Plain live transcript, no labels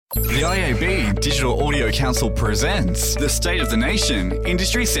The IAB Digital Audio Council presents the State of the Nation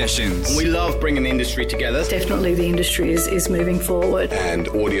Industry Sessions. We love bringing the industry together. Definitely the industry is moving forward. And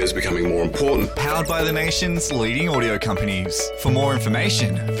audio is becoming more important. Powered by the nation's leading audio companies. For more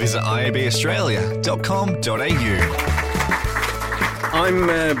information, visit iabaustralia.com.au. I'm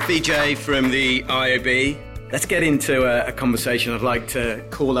BJ from the IAB. Let's get into a conversation. I'd like to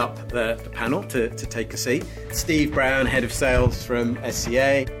call up the panel to take a seat. Steve Brown, Head of Sales from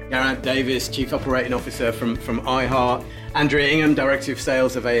SCA. Geraint Davis, Chief Operating Officer from iHeart. Andrea Ingham, Director of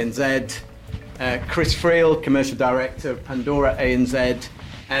Sales of ANZ. Chris Friel, Commercial Director of Pandora ANZ.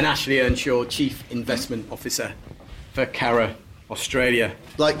 And Ashley Earnshaw, Chief Investment Officer for Cara Australia.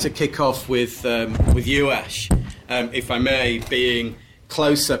 I'd like to kick off with you, Ash, if I may, being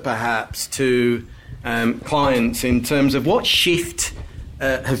closer perhaps to clients in terms of what shift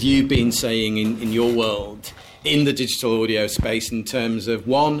have you been saying in your world in the digital audio space in terms of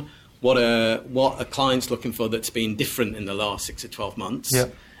one, what are clients looking for that's been different in the last 6 to 12 months?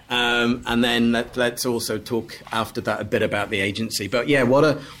 Yep. And then let's also talk after that a bit about the agency. But yeah,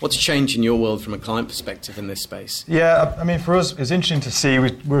 what's changed in your world from a client perspective in this space? Yeah, I mean, for us, it's interesting to see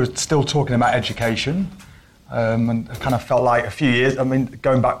we're still talking about education. And I kind of felt like a few years, I mean,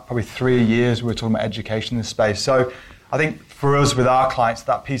 going back probably 3 years, we were talking about education in this space. So I think for us, with our clients,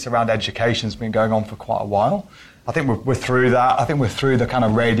 that piece around education has been going on for quite a while. I think we're through that. I think we're through the kind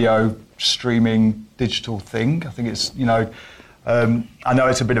of radio, streaming, digital thing. I think it's, I know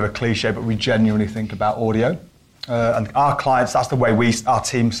it's a bit of a cliche, but we genuinely think about audio. And our clients, that's the way our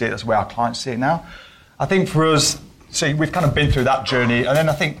team see it, that's the way our clients see it now. I think for us, so we've kind of been through that journey, and then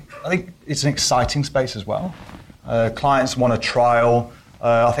I think it's an exciting space as well. Clients want to trial.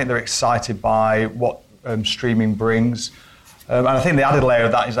 I think they're excited by what streaming brings, and I think the added layer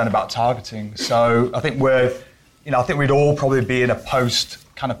of that is then about targeting. So I think I think we'd all probably be in a post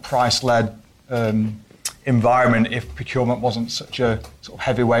kind of price-led environment if procurement wasn't such a sort of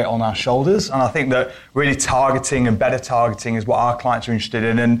heavyweight on our shoulders. And I think that really targeting and better targeting is what our clients are interested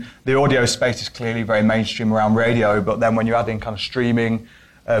in. And the audio space is clearly very mainstream around radio, but then when you add in kind of streaming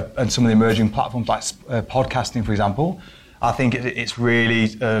and some of the emerging platforms like podcasting, for example, I think it's really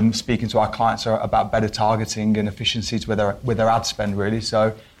speaking to our clients about better targeting and efficiencies with their ad spend, really.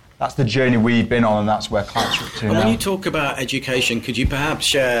 So that's the journey we've been on, and that's where clients are up to now. When you talk about education, could you perhaps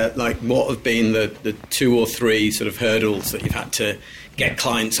share what have been the 2 or 3 sort of hurdles that you've had to get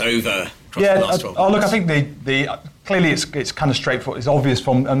clients over across the last 12 months? Look, I think clearly it's kind of straightforward. It's obvious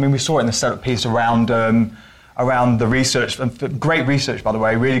we saw it in the setup piece around the research, and great research, by the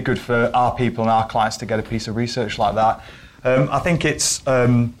way, really good for our people and our clients to get a piece of research like that. I think it's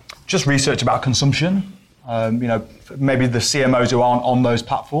just research about consumption. Maybe the CMOs who aren't on those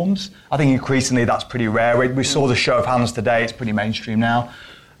platforms. I think increasingly that's pretty rare. We saw the show of hands today. It's pretty mainstream now.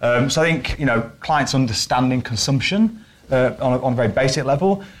 So I think, clients understanding consumption on a very basic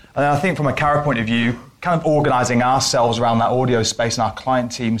level. And I think from a Cara point of view, kind of organising ourselves around that audio space and our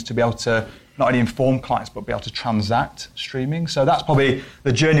client teams to be able to not only inform clients, but be able to transact streaming. So that's probably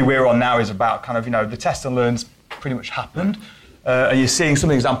the journey we're on now, is about kind of, the test and learn's pretty much happened. And you're seeing some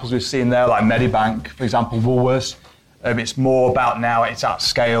of the examples we've seen there, like Medibank, for example, Woolworths. It's more about now it's at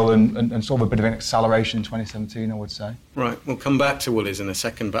scale and sort of a bit of an acceleration in 2017, I would say. Right, we'll come back to Woolies in a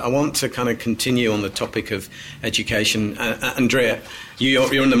second, but I want to kind of continue on the topic of education. Andrea,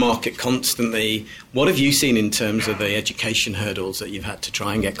 you're in the market constantly. What have you seen in terms of the education hurdles that you've had to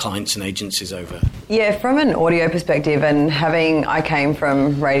try and get clients and agencies over? Yeah, from an audio perspective, and I came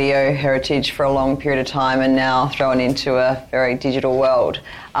from radio heritage for a long period of time and now thrown into a very digital world.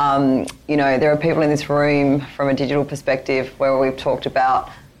 There are people in this room from a digital perspective where we've talked about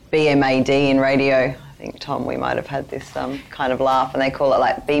BMAD in radio. I think, Tom, we might have had this kind of laugh, and they call it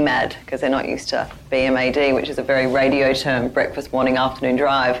like BMAD because they're not used to BMAD, which is a very radio term, breakfast, morning, afternoon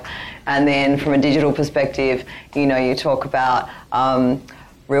drive. And then from a digital perspective, you talk about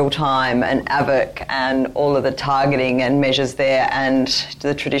real time and AVIC and all of the targeting and measures there, and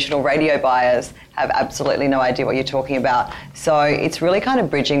the traditional radio buyers have absolutely no idea what you're talking about. So it's really kind of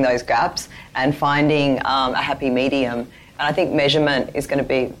bridging those gaps and finding a happy medium. And I think measurement is going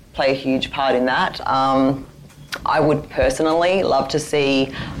to play a huge part in that. I would personally love to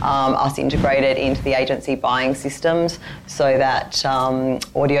see us integrated into the agency buying systems so that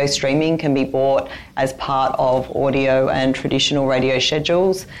audio streaming can be bought as part of audio and traditional radio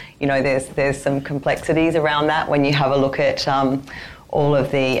schedules. There's some complexities around that when you have a look at all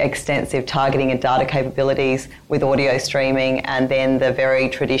of the extensive targeting and data capabilities with audio streaming, and then the very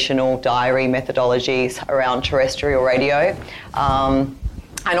traditional diary methodologies around terrestrial radio.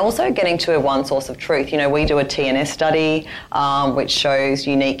 And also getting to one source of truth. You know, we do a TNS study which shows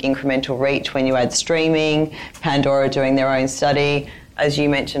unique incremental reach when you add streaming. Pandora doing their own study. As you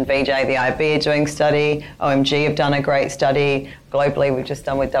mentioned, VJ, the IB are doing study. OMG have done a great study. Globally, we've just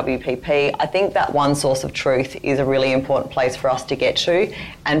done with WPP. I think that one source of truth is a really important place for us to get to.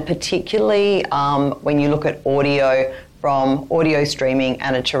 And particularly when you look at audio from audio streaming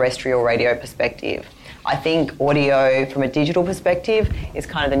and a terrestrial radio perspective. I think audio from a digital perspective is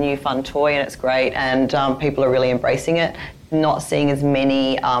kind of the new fun toy, and it's great, and people are really embracing it. Not seeing as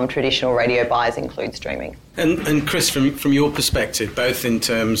many traditional radio buyers include streaming. And Chris, from your perspective, both in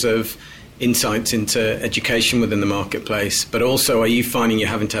terms of insights into education within the marketplace, but also are you finding you're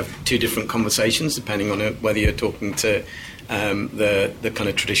having to have two different conversations depending on whether you're talking to the kind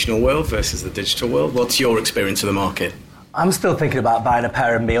of traditional world versus the digital world? What's your experience of the market? I'm still thinking about buying a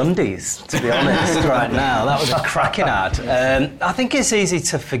pair of MeUndies, to be honest, right now. That was a cracking ad. I think it's easy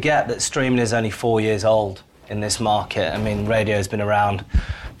to forget that streaming is only 4 years old in this market. I mean, radio's been around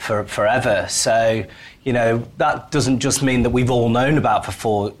for forever. So, you know, that doesn't just mean that we've all known about for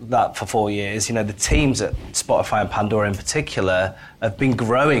 4 years. You know, the teams at Spotify and Pandora in particular have been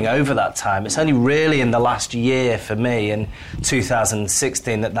growing over that time. It's only really in the last year for me, in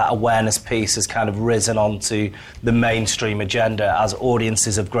 2016, that awareness piece has kind of risen onto the mainstream agenda as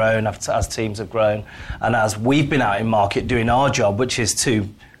audiences have grown, as teams have grown, and as we've been out in market doing our job, which is to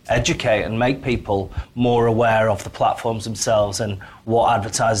educate and make people more aware of the platforms themselves and what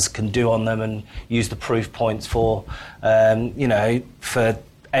advertisers can do on them, and use the proof points for, for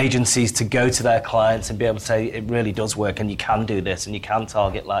agencies to go to their clients and be able to say it really does work and you can do this and you can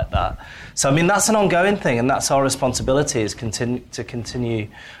target like that. So, I mean, that's an ongoing thing, and that's our responsibility, is to continue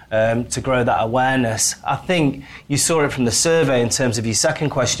to grow that awareness. I think you saw it from the survey in terms of your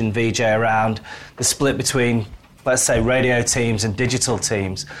second question, VJ, around the split between, let's say, radio teams and digital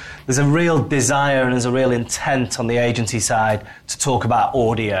teams. There's a real desire and there's a real intent on the agency side to talk about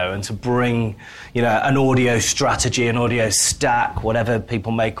audio and to bring, you know, an audio strategy, an audio stack, whatever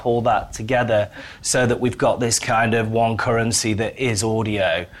people may call that, together, so that we've got this kind of one currency that is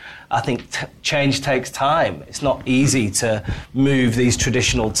audio. I think change takes time. It's not easy to move these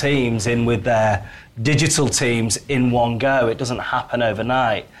traditional teams in with their digital teams in one go. It doesn't happen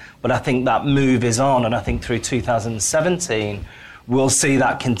overnight. But I think that move is on, and I think through 2017 we'll see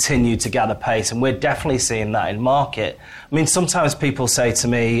that continue to gather pace, and we're definitely seeing that in market. I mean, sometimes people say to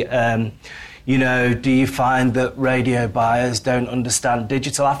me, do you find that radio buyers don't understand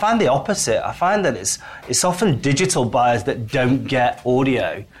digital? I find the opposite. I find that it's often digital buyers that don't get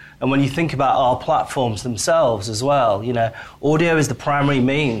audio. And when you think about our platforms themselves as well, you know, audio is the primary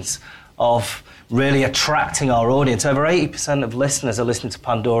means of really attracting our audience. Over 80% of listeners are listening to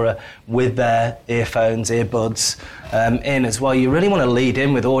Pandora with their earphones, earbuds in as well. You really want to lead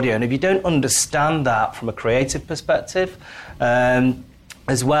in with audio, and if you don't understand that from a creative perspective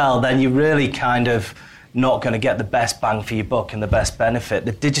as well, then you're really kind of not going to get the best bang for your buck and the best benefit.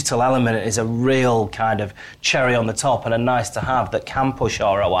 The digital element is a real kind of cherry on the top and a nice to have that can push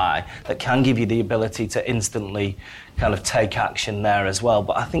ROI, that can give you the ability to instantly kind of take action there as well.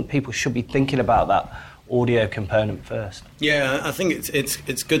 But I think people should be thinking about that audio component first. Yeah, I think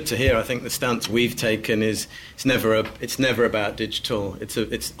it's good to hear. I think the stance we've taken is it's never about digital.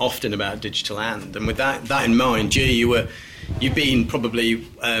 It's often about digital and with that in mind, you've been probably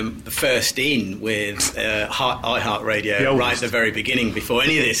the first in with iHeartRadio right at the very beginning, before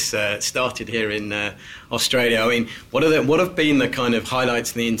any of this started here in Australia. I mean, what have been the kind of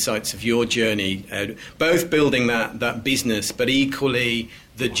highlights and the insights of your journey, both building that business, but equally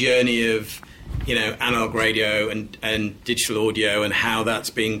the journey of, you know, analog radio and digital audio, and how that's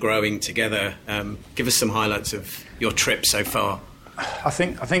been growing together? Give us some highlights of your trip so far. I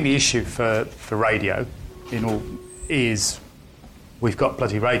think the issue for radio is we've got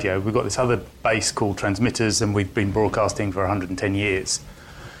bloody radio. We've got this other base called transmitters, and we've been broadcasting for 110 years.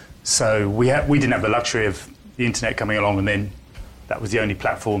 So we didn't have the luxury of the internet coming along, and then that was the only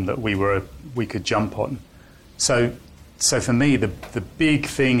platform that we could jump on. So for me, the big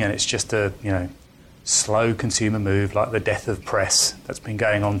thing, and it's just a slow consumer move, like the death of press that's been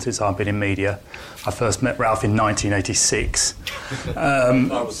going on since I've been in media. I first met Ralph in 1986. I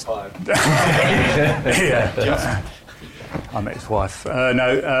was 5. Yeah. I met his wife.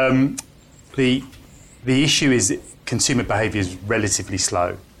 The issue is consumer behaviour is relatively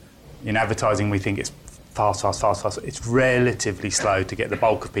slow. In advertising, we think it's fast. It's relatively slow to get the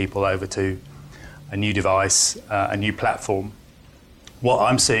bulk of people over to a new device, a new platform. What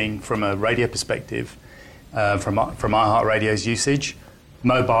I'm seeing from a radio perspective, from iHeartRadio's usage,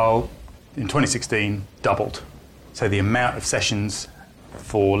 mobile in 2016 doubled. So the amount of sessions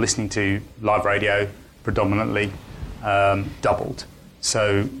for listening to live radio predominantly doubled.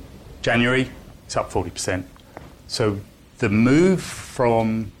 So January, it's up 40%. So the move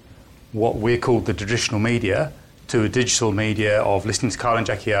from what we're called the traditional media to a digital media of listening to Kyle and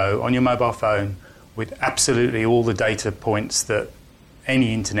Jackie O on your mobile phone with absolutely all the data points that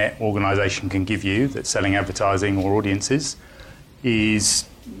any internet organisation can give you that's selling advertising or audiences is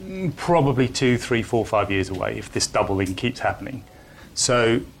probably 2, 3, 4, 5 years away if this doubling keeps happening.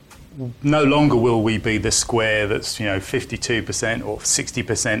 So no longer will we be the square that's 52% or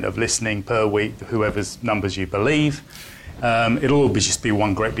 60% of listening per week, whoever's numbers you believe. It'll all just be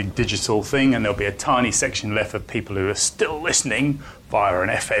one great big digital thing, and there'll be a tiny section left of people who are still listening via an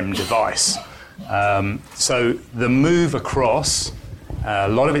FM device. So the move across, a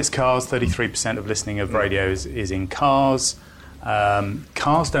lot of it's cars. 33% of listening of radio is in cars.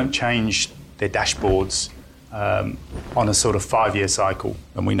 Cars don't change their dashboards on a sort of 5-year cycle,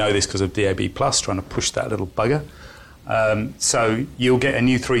 and we know this because of DAB Plus trying to push that little bugger. So you'll get a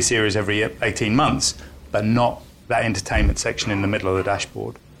new 3 Series every 18 months, but not that entertainment section in the middle of the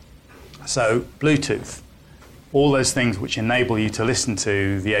dashboard. So Bluetooth, all those things which enable you to listen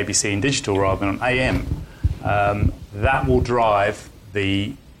to the ABC in digital rather than on AM, that will drive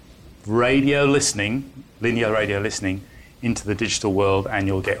the radio listening, linear radio listening, into the digital world, and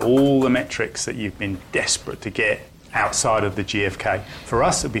you'll get all the metrics that you've been desperate to get outside of the GFK. For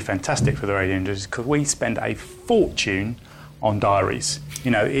us, it'd be fantastic for the radio industry because we spend a fortune on diaries.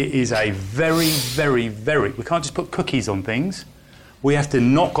 It is a very, very, very... We can't just put cookies on things. We have to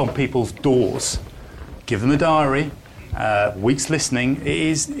knock on people's doors, give them a diary, weeks listening. It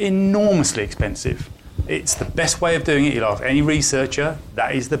is enormously expensive. It's the best way of doing it. You'll ask any researcher,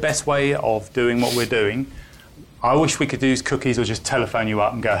 that is the best way of doing what we're doing. I wish we could use cookies or just telephone you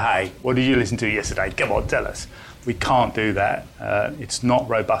up and go, hey, what did you listen to yesterday? Come on, tell us. We can't do that. It's not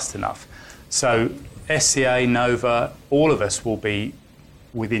robust enough. So SCA, Nova, all of us will be,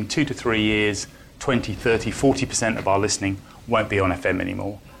 within 2 to 3 years, 20, 30, 40% of our listening won't be on FM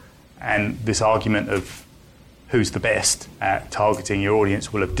anymore. And this argument of who's the best at targeting your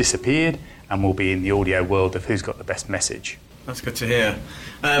audience will have disappeared, and we'll be in the audio world of who's got the best message. That's good to hear.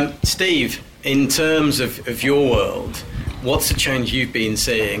 Steve, in terms of your world, what's the change you've been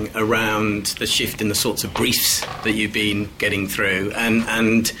seeing around the shift in the sorts of briefs that you've been getting through?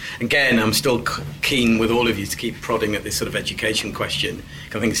 And again, I'm still keen with all of you to keep prodding at this sort of education question.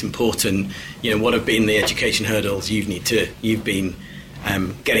 I think it's important. What have been the education hurdles you've been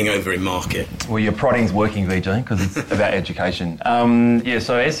getting over in market? Well, your prodding's working, VJ, because it's about education.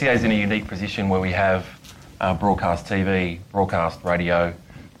 So SCA is in a unique position where we have broadcast TV, broadcast radio,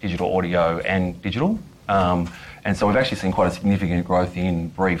 digital audio and digital. And so we've actually seen quite a significant growth in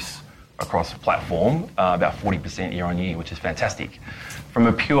briefs across the platform, about 40% year on year, which is fantastic. From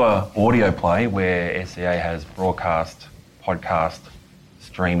a pure audio play where SCA has broadcast, podcast,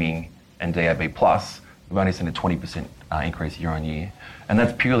 streaming and DAB+, we've only seen a 20% increase year on year. And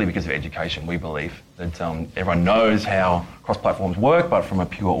that's purely because of education. We believe that everyone knows how cross-platforms work, but from a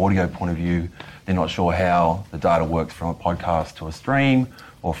pure audio point of view, they're not sure how the data works from a podcast to a stream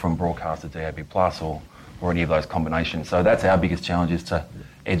or from broadcast to DAB+, or any of those combinations. So that's our biggest challenge, is to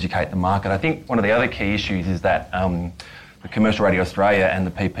educate the market. I think one of the other key issues is that the Commercial Radio Australia and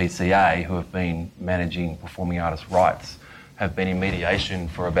the PPCA, who have been managing performing artist rights, have been in mediation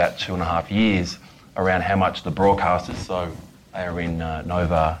for about 2.5 years around how much the broadcasters, so they are in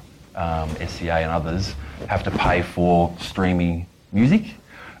Nova, SCA and others, have to pay for streaming music.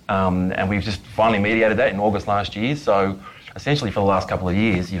 And we've just finally mediated that in August last year. So essentially for the last couple of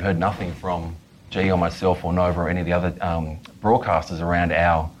years, you've heard nothing from G or myself or Nova or any of the other broadcasters around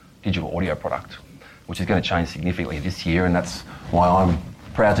our digital audio product, which is going to change significantly this year. And that's why I'm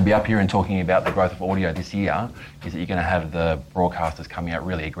proud to be up here and talking about the growth of audio this year, is that you're going to have the broadcasters coming out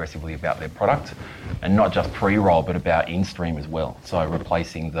really aggressively about their product, and not just pre-roll, but about in-stream as well. So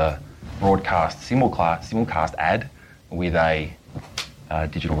replacing the broadcast simulcast ad with a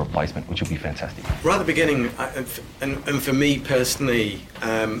digital replacement, which will be fantastic. Right at the beginning, and for me personally,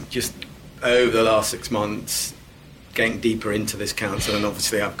 just over the last 6 months, getting deeper into this council, and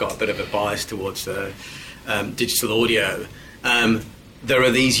obviously I've got a bit of a bias towards digital audio. There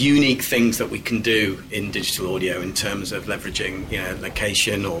are these unique things that we can do in digital audio in terms of leveraging,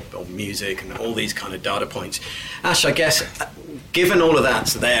 location or music and all these kind of data points. Ash, I guess, given all of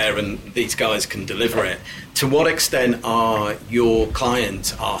that's there and these guys can deliver it, to what extent are your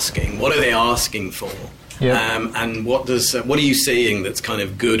clients asking? What are they asking for? Yeah. And what are you seeing that's kind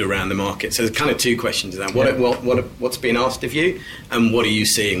of good around the market? So there's kind of two questions there. What's being asked of you, and what are you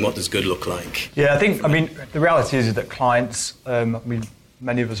seeing? What does good look like? Yeah, I mean, the reality is that clients,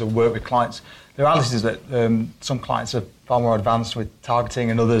 many of us have worked with clients. The reality is that some clients are far more advanced with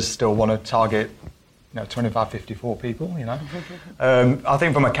targeting, and others still want to target 25, 54 people, I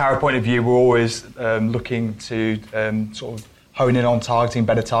think from a Carrier point of view, we're always looking to sort of hone in on targeting,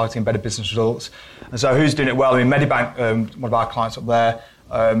 better business results. And so who's doing it well? I mean, Medibank, one of our clients up there,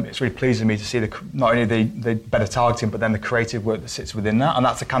 it's really pleasing me to see not only the better targeting, but then the creative work that sits within that. And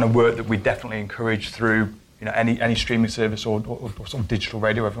that's the kind of work that we definitely encourage through any streaming service or sort of digital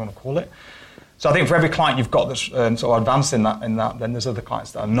radio, whatever you want to call it. So I think for every client you've got that's sort of advanced in that, then there's other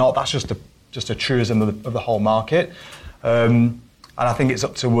clients that are not. That's just a truism of the whole market. And I think it's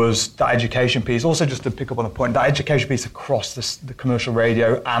up to us, that education piece, also just to pick up on the point, that education piece across the commercial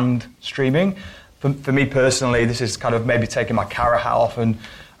radio and streaming. For me personally, this is kind of maybe taking my Carrier hat off and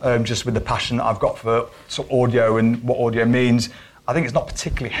just with the passion that I've got for sort of audio and what audio means, I think it's not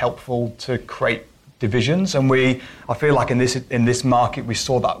particularly helpful to create divisions, and I feel like in this market we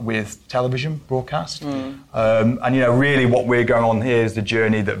saw that with television broadcast, and really what we're going on here is the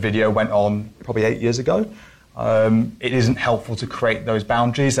journey that video went on probably 8 years ago. It isn't helpful to create those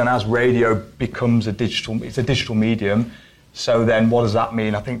boundaries, and as radio becomes a digital medium, so then what does that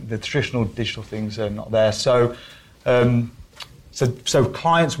mean? I think the traditional digital things are not there. So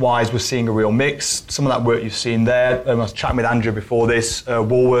clients-wise, we're seeing a real mix. Some of that work you've seen there. I was chatting with Andrew before this.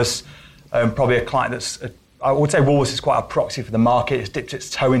 Woolworths. Probably a client I would say Woolworths is quite a proxy for the market. It's dipped its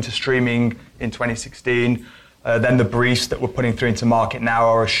toe into streaming in 2016. Then the briefs that we're putting through into market now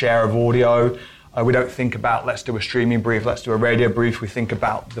are a share of audio. We don't think about let's do a streaming brief, let's do a radio brief. We think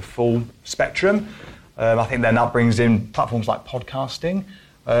about the full spectrum. I think then that brings in platforms like podcasting.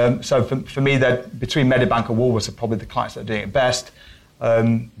 So for me, between Medibank and Woolworths are probably the clients that are doing it best.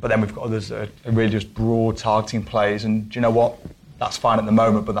 But then we've got others that are really just broad targeting plays. And do you know what? That's fine at the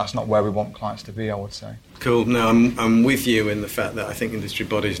moment, but that's not where we want clients to be, I would say. Cool. No, I'm with you in the fact that I think industry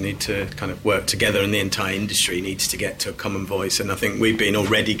bodies need to kind of work together, and the entire industry needs to get to a common voice. And I think we've been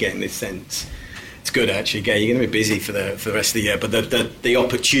already getting this sense. It's good, actually, Gay. You're going to be busy for the rest of the year, but the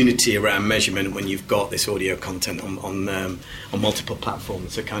opportunity around measurement when you've got this audio content on multiple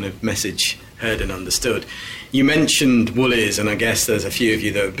platforms, a kind of message heard and understood. You mentioned Woolies, and I guess there's a few of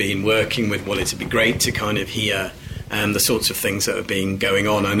you that have been working with Woolies. It'd be great to kind of hear the sorts of things that have been going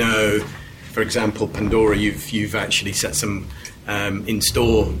on. I know, for example, Pandora, you've actually set some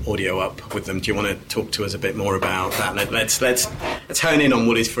in-store audio up with them. Do you want to talk to us a bit more about that? Let's hone in on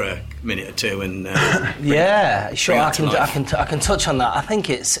Woolies for a minute or two. And yeah, sure. I can touch on that. I think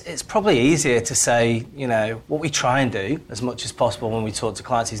it's probably easier to say, what we try and do as much as possible when we talk to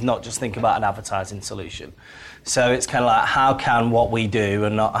clients is not just think about an advertising solution. So it's kind of like, how can what we do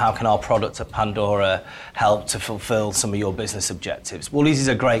and how can our product at Pandora help to fulfil some of your business objectives? Woolies is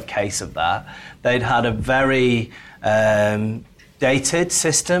a great case of that. They'd had a very dated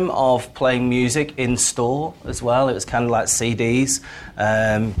system of playing music in store as well. It was kind of like CDs,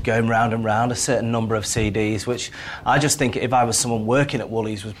 going round and round, a certain number of CDs, which I just think if I was someone working at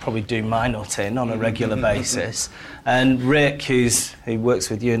Woolies would probably do my nut in on a regular basis. And Rick, who works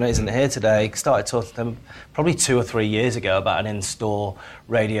with you and isn't here today, started talking to them probably 2 or 3 years ago about an in-store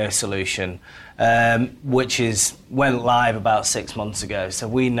radio solution, which went live about 6 months ago. So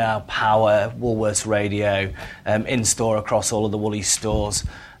we now power Woolworths Radio in-store across all of the Woolies stores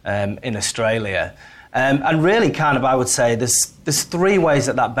in Australia. And really kind of, I would say, there's 3 ways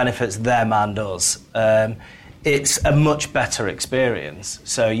that benefits them and us. It's a much better experience.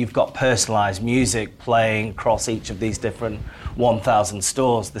 So you've got personalised music playing across each of these different 1,000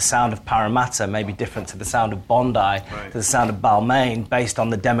 stores. The sound of Parramatta may be different to the sound of Bondi, to the sound of Balmain, based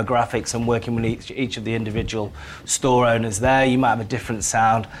on the demographics and working with each of the individual store owners there. You might have a different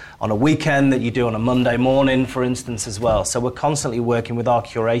sound on a weekend that you do on a Monday morning, for instance, as well. So we're constantly working with our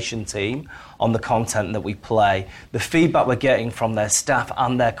curation team on the content that we play. The feedback we're getting from their staff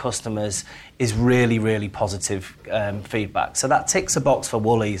and their customers is really, really positive feedback. So that ticks a box for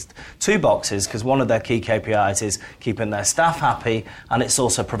Woolies, 2 boxes, because one of their key KPIs is keeping their staff happy, and it's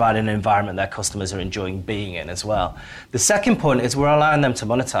also providing an environment their customers are enjoying being in as well. The second point is we're allowing them to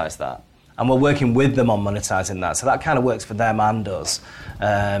monetize that, and we're working with them on monetizing that. So that kind of works for them and us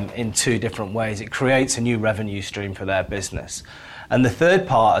in 2 different ways. It creates a new revenue stream for their business. And the third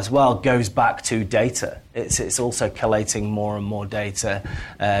part as well goes back to data. It's also collating more and more data,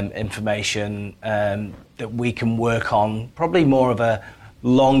 information that we can work on, probably more of a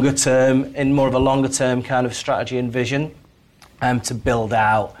longer term kind of strategy and vision, to build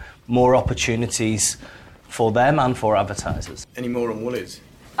out more opportunities for them and for advertisers. Any more on Woolies?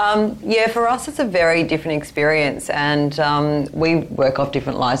 Yeah, for us it's a very different experience, and we work off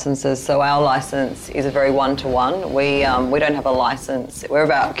different licenses. So our license is a very one-to-one. We don't have a license. We're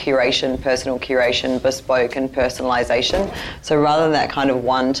about curation, personal curation, bespoke and personalisation. So rather than that kind of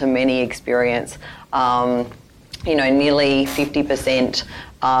one-to-many experience, nearly 50%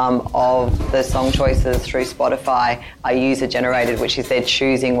 of the song choices through Spotify are user-generated, which is they're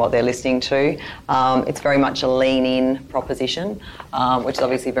choosing what they're listening to. It's very much a lean-in proposition, which is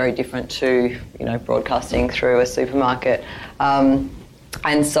obviously very different to, broadcasting through a supermarket.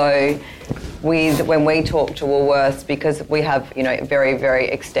 And so when we talk to Woolworths, because we have, very, very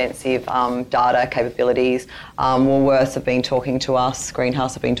extensive data capabilities, Woolworths have been talking to us,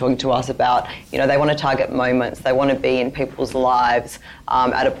 Greenhouse have been talking to us about, they want to target moments. They want to be in people's lives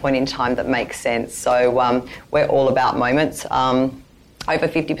at a point in time that makes sense. So we're all about moments. Over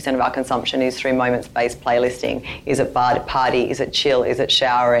 50% of our consumption is through moments-based playlisting. Is it party? Is it chill? Is it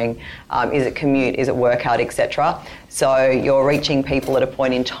showering? Is it commute? Is it workout, etc.? So you're reaching people at a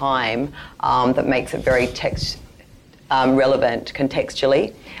point in time that makes it very relevant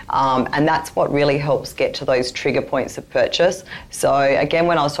contextually. And that's what really helps get to those trigger points of purchase. So again,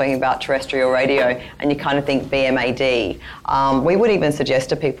 when I was talking about terrestrial radio and you kind of think BMAD, we would even suggest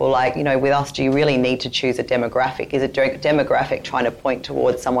to people like, with us, do you really need to choose a demographic? Is a demographic trying to point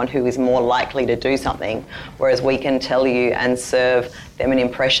towards someone who is more likely to do something, whereas we can tell you and serve them an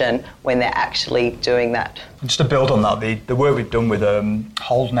impression when they're actually doing that? And just to build on that, the work we've done with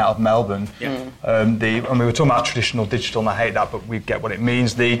Holden out of Melbourne, and we were talking about traditional digital, and I hate that, but we get what it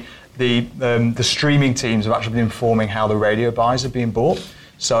means. The streaming teams have actually been informing how the radio buys are being bought.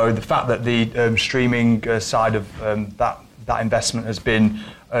 So the fact that the streaming side of that investment has been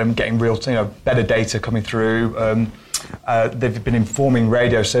getting real, better data coming through. They've been informing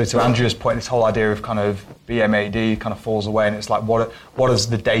radio. So to Andrea's point, this whole idea of kind of BMAD kind of falls away, and it's like, what is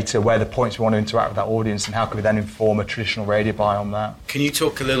the data? Where are the points we want to interact with that audience, and how can we then inform a traditional radio buy on that? Can you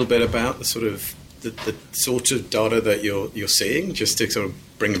talk a little bit about the sort of data that you're seeing, just to sort of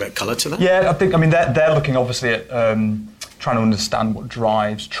bring a bit of colour to that? Yeah, they're looking obviously at trying to understand what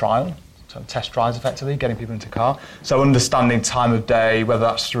drives trial. So test drives effectively, getting people into the car. So understanding time of day, whether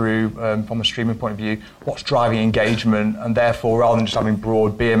that's through, from a streaming point of view, what's driving engagement, and therefore rather than just having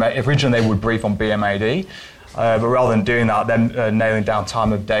broad BMAD, if originally they would brief on BMAD, but rather than doing that, then nailing down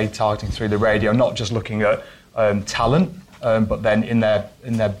time of day, targeting through the radio, not just looking at talent, but then in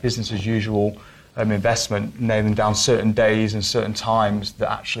their business as usual investment, nailing down certain days and certain times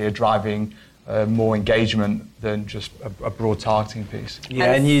that actually are driving more engagement than just a broad targeting piece.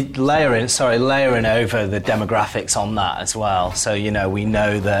 Yeah, and you layering over the demographics on that as well. So, we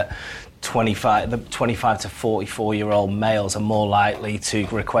know that 25 to 44-year-old males are more likely to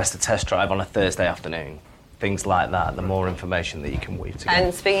request a test drive on a Thursday afternoon. Things like that, the more information that you can weave together.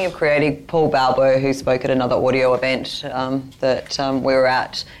 And speaking of creative, Paul Balbo, who spoke at another audio event that we were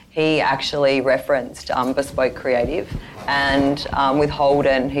at, he actually referenced Bespoke Creative, and with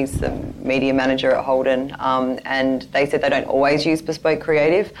Holden, he's the media manager at Holden, and they said they don't always use Bespoke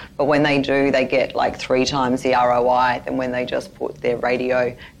Creative, but when they do, they get like 3 times the ROI than when they just put their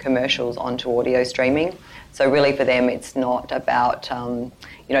radio commercials onto audio streaming. So really for them, it's not about,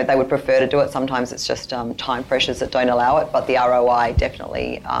 they would prefer to do it. Sometimes it's just time pressures that don't allow it, but the ROI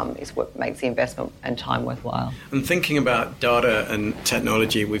definitely is what makes the investment and time worthwhile. And thinking about data and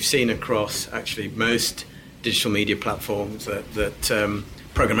technology, we've seen across actually most digital media platforms that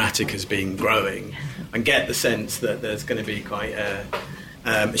programmatic has been growing, and get the sense that there's going to be quite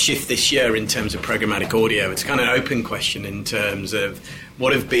a shift this year in terms of programmatic audio. It's kind of an open question in terms of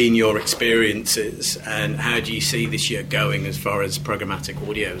what have been your experiences and how do you see this year going as far as programmatic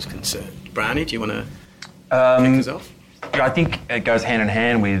audio is concerned? Brownie, do you want to kick us off? Yeah, I think it goes hand in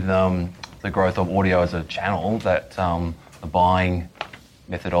hand with the growth of audio as a channel, that the buying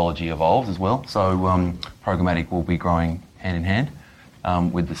methodology evolves as well. So programmatic will be growing hand in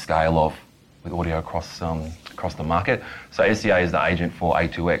hand with the scale with audio across the market. So SCA is the agent for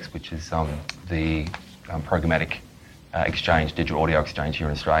A2X, which is the programmatic exchange, digital audio exchange here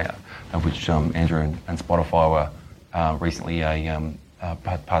in Australia, of which Andrew and Spotify were recently a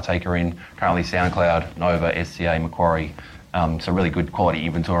partaker in. Currently SoundCloud, Nova, SCA, Macquarie, so really good quality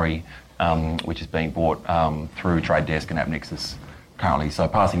inventory, which is being bought through Trade Desk and AppNexus currently. So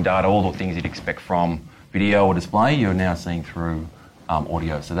passing data, all the things you'd expect from video or display, you're now seeing through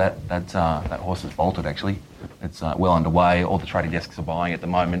audio. So that horse has bolted actually. It's well underway. All the trading desks are buying at the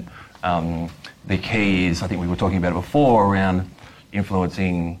moment. The key is, I think we were talking about it before, around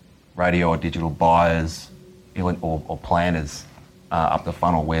influencing radio or digital buyers or planners up the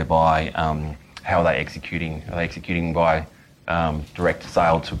funnel, whereby how are they executing? Are they executing by direct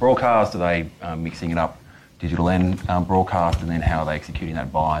sale to broadcast? Are they mixing it up digital and broadcast? And then how are they executing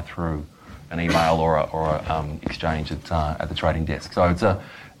that buy through an email or a exchange at the trading desk? So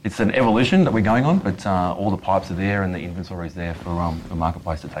it's an evolution that we're going on, but all the pipes are there and the inventory is there for the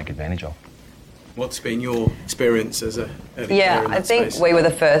marketplace to take advantage of. What's been your experience as a Yeah, I think we were the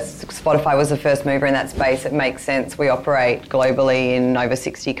first, Spotify was the first mover in that space. It makes sense. We operate globally in over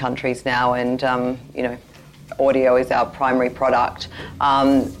 60 countries now, and, audio is our primary product.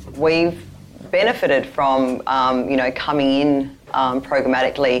 We've benefited from, coming in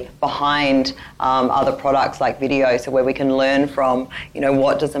programmatically behind other products like video, so where we can learn from,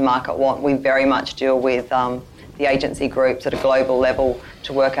 what does the market want. We very much deal with the agency groups at a global level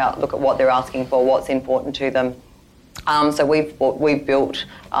to look at what they're asking for, what's important to them. So we've built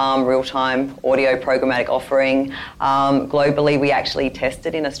real-time audio programmatic offering. Globally, we actually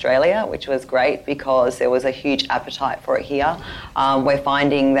tested in Australia, which was great because there was a huge appetite for it here. We're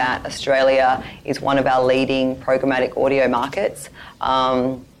finding that Australia is one of our leading programmatic audio markets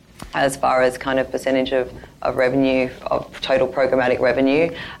as far as kind of percentage of revenue, of total programmatic revenue.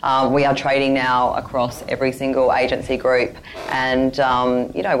 We are trading now across every single agency group, and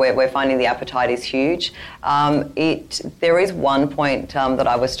we're finding the appetite is huge. There is one point that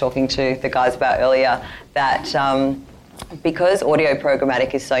I was talking to the guys about earlier, that because audio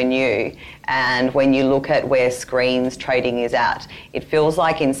programmatic is so new, and when you look at where screens trading is at, it feels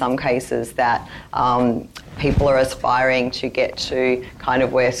like in some cases that people are aspiring to get to kind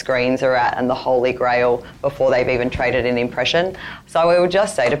of where screens are at and the holy grail before they've even traded an impression. So I would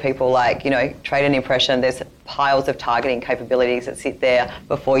just say to people, trade an impression. There's piles of targeting capabilities that sit there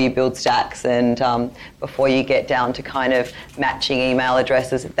before you build stacks and before you get down to kind of matching email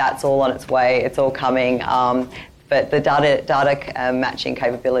addresses. That's all on its way. It's all coming. But the data matching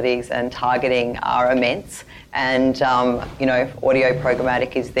capabilities and targeting are immense. And, audio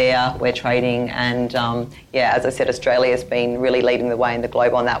programmatic is there, we're trading, and, as I said, Australia's been really leading the way in the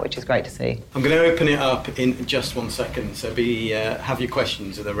globe on that, which is great to see. I'm going to open it up in just 1 second, so have your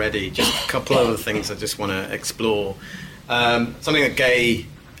questions at the ready. Just a couple of other things I just want to explore. Something that Gay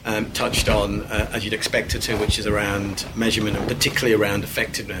touched on, as you'd expect it to, which is around measurement and particularly around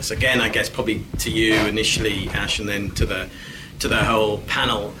effectiveness. Again, I guess probably to you initially, Ash, and then to the whole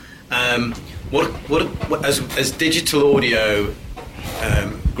panel. What as digital audio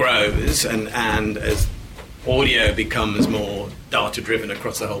grows and as audio becomes more data-driven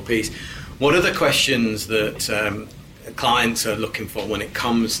across the whole piece, what are the questions that clients are looking for when it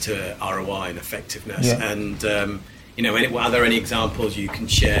comes to ROI and effectiveness? Yeah. And are there any examples you can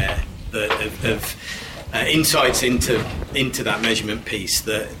share of insights into that measurement piece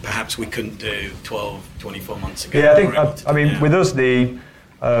that perhaps we couldn't do 12, 24 months ago? Yeah, I think, with us, the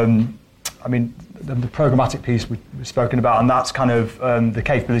programmatic piece we've spoken about, and that's kind of the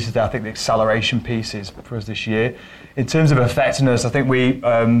capabilities there. I think the acceleration piece is for us this year. In terms of effectiveness, I think we,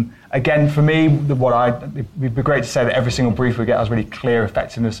 again, for me, it'd be great to say that every single brief we get has really clear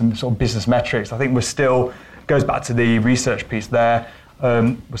effectiveness and sort of business metrics. I think we're still, goes back to the research piece there,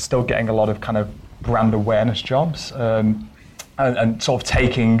 we're still getting a lot of kind of brand awareness jobs and sort of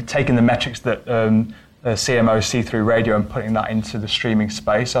taking the metrics that CMOs see through radio and putting that into the streaming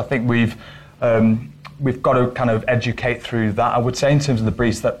space. I think we've got to kind of educate through that, I would say, in terms of the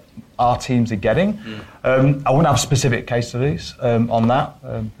briefs that our teams are getting. I wouldn't have specific case studies on that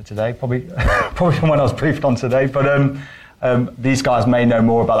for today, probably when I was briefed on today, but these guys may know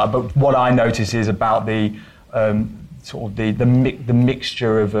more about that. But what I notice is about the sort of the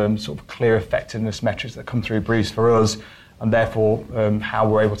mixture of sort of clear effectiveness metrics that come through briefs for us, and therefore how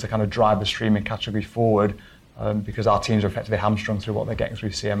we're able to kind of drive the streaming category forward, because our teams are effectively hamstrung through what they're getting through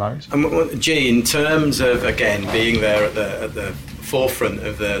CMOs. And G, in terms of, again, being there at the forefront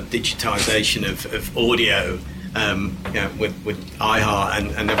of the digitisation of audio, with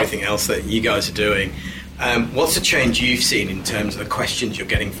iHeart and everything else that you guys are doing, what's the change you've seen in terms of the questions you're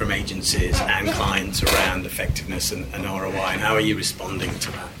getting from agencies and clients around effectiveness and ROI, and how are you responding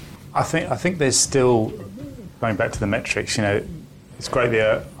to that? I think there's still, going back to the metrics, it's great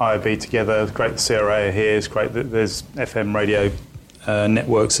the IOB together, it's great the CRA are here, it's great that there's FM radio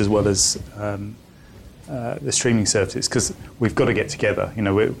networks as well as the streaming services, because we've got to get together.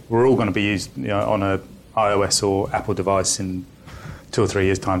 We're all going to be used on a iOS or Apple device in 2 or 3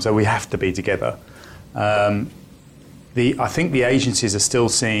 years' time, so we have to be together. I think the agencies are still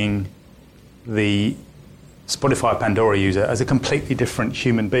seeing the Spotify Pandora user as a completely different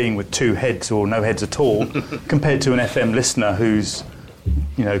human being with 2 heads or no heads at all, compared to an FM listener who's,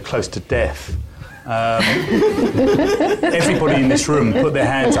 close to death. Everybody in this room put their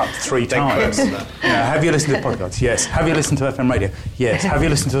hands up 3 times. Have you listened to podcasts? Yes. Have you listened to FM radio? Yes. Have you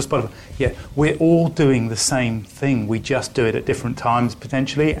listened to Spotify? Yeah. We're all doing the same thing. We just do it at different times,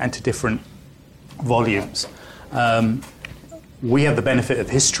 potentially, and to different volumes. We have the benefit of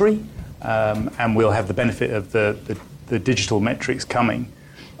history, and we'll have the benefit of the digital metrics coming.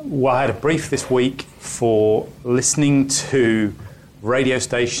 Well, I had a brief this week for listening to radio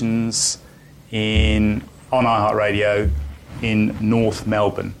stations on iHeartRadio in North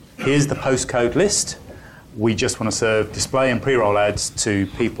Melbourne. Here's the postcode list. We just want to serve display and pre-roll ads to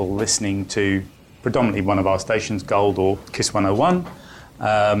people listening to predominantly one of our stations, Gold or KISS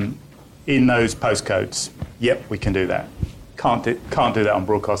 101, in those postcodes. Yep, we can do that. Can't do that on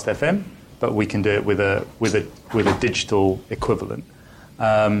Broadcast FM, but we can do it with a digital equivalent.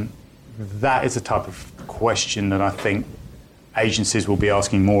 That is the type of question that I think agencies will be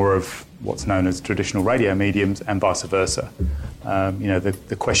asking more of what's known as traditional radio mediums and vice versa.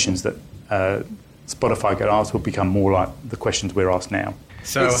 The questions that Spotify get asked will become more like the questions we're asked now.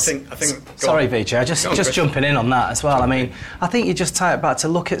 So I think. Sorry, Vijay, just jumping in on that as well. I mean, I think you just tie it back to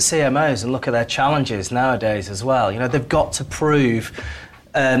look at CMOs and look at their challenges nowadays as well. They've got to prove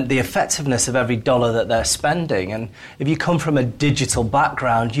the effectiveness of every dollar that they're spending. And if you come from a digital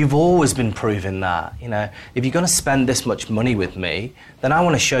background, you've always been proving that. If you're going to spend this much money with me, then I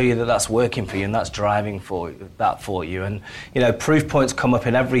want to show you that that's working for you and that's driving for you. And, proof points come up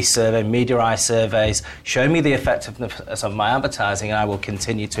in every survey, Media surveys. Show me the effectiveness of my advertising and I will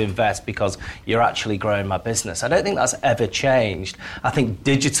continue to invest because you're actually growing my business. I don't think that's ever changed. I think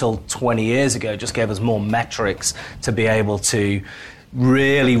digital 20 years ago just gave us more metrics to be able to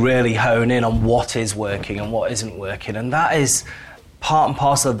really, really hone in on what is working and what isn't working. And that is part and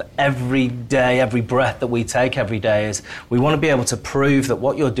parcel of every day, every breath that we take every day. Is we want to be able to prove that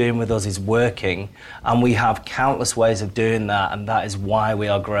what you're doing with us is working, and we have countless ways of doing that, and that is why we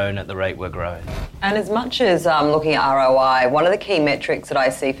are growing at the rate we're growing. And as much as looking at ROI, one of the key metrics that I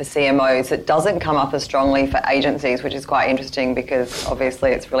see for CMOs that doesn't come up as strongly for agencies, which is quite interesting because obviously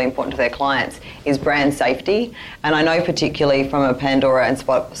it's really important to their clients, is brand safety. And I know particularly from a Pandora and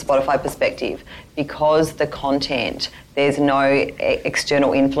Spotify perspective, because the content, there's no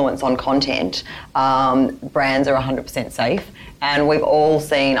external influence on content, brands are 100% safe. And we've all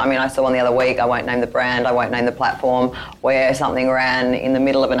seen, I saw one the other week, I won't name the brand, I won't name the platform, where something ran in the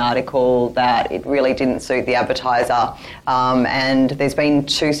middle of an article that it really didn't suit the advertiser. And there's been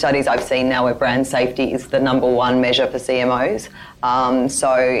 2 studies I've seen now where brand safety is the number 1 measure for CMOs.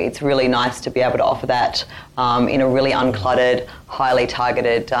 So it's really nice to be able to offer that in a really uncluttered, highly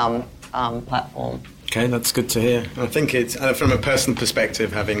targeted platform. Okay, that's good to hear. I think it's from a personal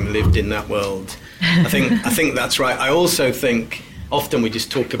perspective, having lived in that world, I think that's right. I also think often we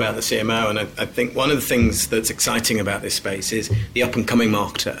just talk about the CMO, and I think one of the things that's exciting about this space is the up-and-coming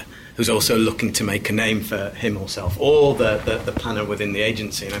marketer who's also looking to make a name for him or herself, or the planner within the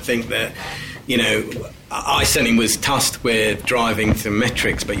agency. And I think that, I certainly was tasked with driving through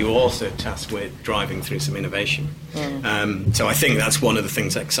metrics, but you were also tasked with driving through some innovation. So I think that's one of the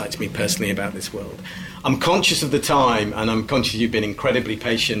things that excites me personally about this world. I'm conscious of the time, and I'm conscious you've been incredibly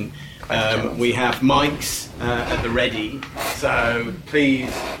patient. We have mics at the ready, so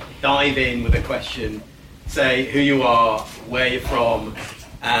please dive in with a question. Say who you are, where you're from,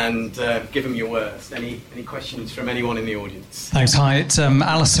 and give them your worst. Any questions from anyone in the audience? Thanks. Hi, it's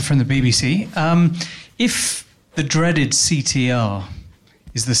Alistair from the BBC. If the dreaded CTR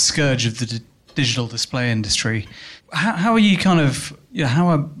is the scourge of the digital display industry, how are you how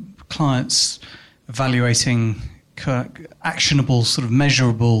are clients evaluating actionable, sort of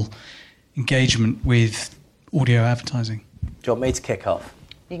measurable engagement with audio advertising? Do you want me to kick off?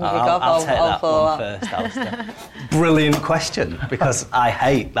 You can kick off. I'll take that one first, Alistair. Brilliant question, because I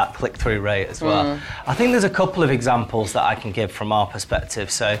hate that click-through rate as well. I think there's a couple of examples that I can give from our perspective.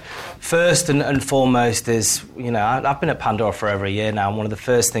 So first and foremost is, I've been at Pandora for over a year now, and one of the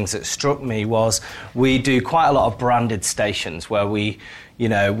first things that struck me was we do quite a lot of branded stations where we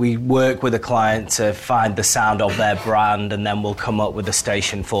work with a client to find the sound of their brand, and then we'll come up with a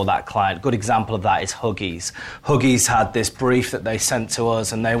station for that client. Good example of that is Huggies. Huggies had this brief that they sent to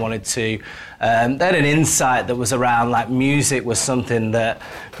us, and they wanted to, they had an insight that was around, like, music was something that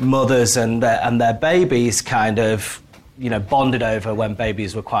mothers and their babies kind of bonded over when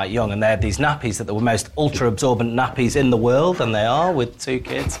babies were quite young, and they had these nappies that were the most ultra-absorbent nappies in the world, and they are with 2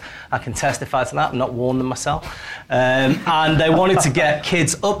 kids. I can testify to that. I've not worn them myself. And they wanted to get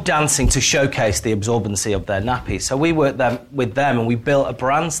kids up dancing to showcase the absorbency of their nappies. So we worked with them, and we built a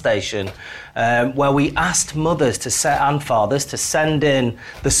brand station where we asked mothers and fathers to send in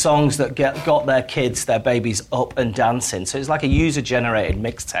the songs that got their kids, their babies, up and dancing. So it's like a user-generated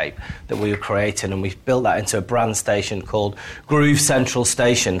mixtape that we were creating, and we built that into a brand station called Groove Central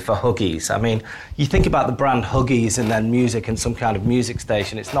Station for Huggies. I mean, you think about the brand Huggies and then music and some kind of music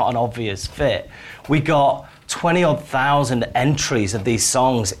station, it's not an obvious fit. We got 20-odd thousand entries of these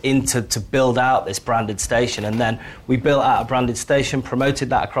songs to build out this branded station, and then we built out a branded station, promoted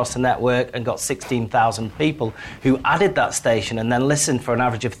that across the network, and got 16,000 people who added that station and then listened for an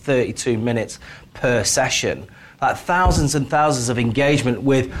average of 32 minutes per session. Like thousands and thousands of engagement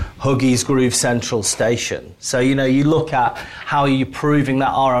with Huggies Groove Central Station. So, you look at how you're proving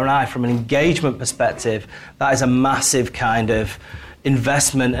that ROI from an engagement perspective, that is a massive kind of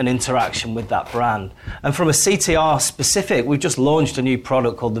investment and interaction with that brand. And from a CTR specific, we've just launched a new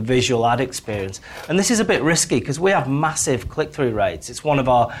product called the Visual Ad Experience. And this is a bit risky because we have massive click-through rates. It's one of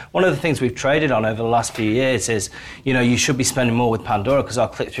the things we've traded on over the last few years is, you should be spending more with Pandora because our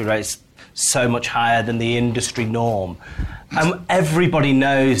click-through rates so much higher than the industry norm. And everybody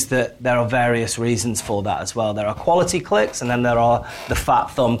knows that there are various reasons for that as well. There are quality clicks, and then there are the fat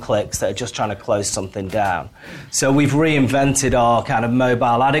thumb clicks that are just trying to close something down. So we've reinvented our kind of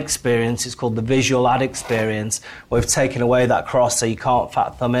mobile ad experience. It's called the Visual Ad Experience. We've taken away that cross so you can't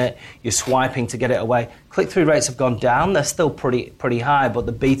fat thumb it. You're swiping to get it away. Click-through rates have gone down. They're still pretty high, but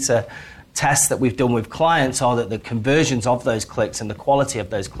the beta tests that we've done with clients are that the conversions of those clicks and the quality of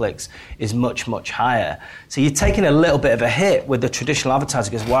those clicks is much, much higher. So you're taking a little bit of a hit with the traditional advertiser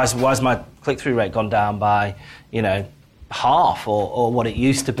because why is my click-through rate gone down by, half or what it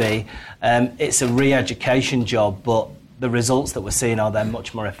used to be? It's a re-education job, but the results that we're seeing are they're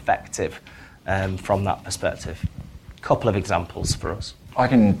much more effective from that perspective. A couple of examples for us. I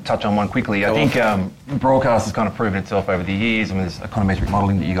can touch on one quickly. I think broadcast has kind of proven itself over the years. I mean, there's econometric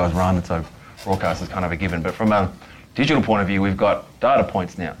modelling that you guys run, and so broadcast is kind of a given. But from a digital point of view, we've got data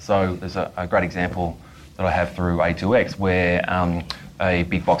points now. So there's a great example that I have through A2X where a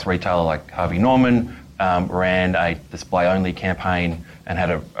big box retailer like Harvey Norman ran a display-only campaign and had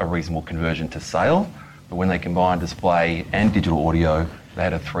a reasonable conversion to sale. But when they combined display and digital audio, they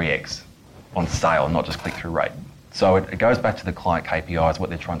had a 3x on sale, not just click-through rate. So it goes back to the client KPIs, what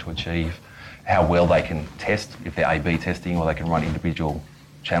they're trying to achieve, how well they can test, if they're A/B testing, or they can run individual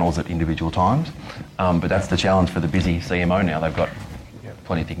channels at individual times. But that's the challenge for the busy CMO now. They've got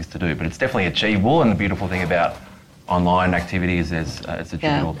plenty of things to do. But it's definitely achievable, and the beautiful thing about online activity is it's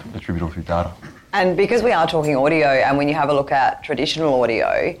attributable through data. And because we are talking audio, and when you have a look at traditional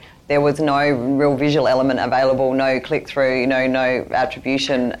audio, there was no real visual element available, no click-through, no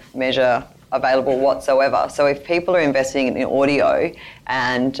attribution measure available whatsoever. So if people are investing in audio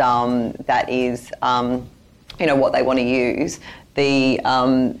and that is what they want to use, the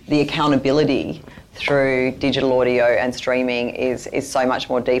accountability through digital audio and streaming is so much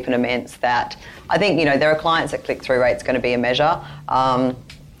more deep and immense that I think there are clients that click-through rate's going to be a measure,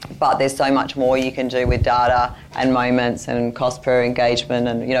 but there's so much more you can do with data and moments and cost per engagement,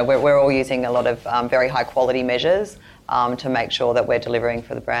 and we're all using a lot of very high quality measures to make sure that we're delivering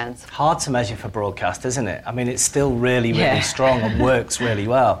for the brands. Hard to measure for broadcast, isn't it? I mean, it's still really strong and works really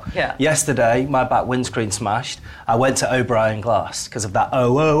well. Yeah. Yesterday, my back windscreen smashed. I went to O'Brien Glass because of that.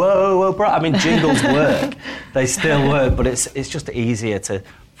 O'Brien. I mean, jingles work. They still work, but it's just easier to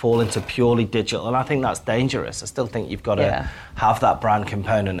fall into purely digital, and I think that's dangerous. I still think you've got to have that brand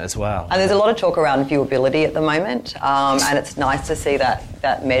component as well. And there's a lot of talk around viewability at the moment, and it's nice to see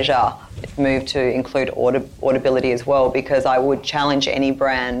that measure move to include audibility as well, because I would challenge any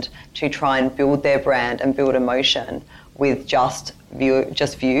brand to try and build their brand and build emotion with just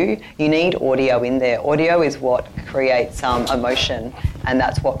view. You need audio in there. Audio is what creates emotion, and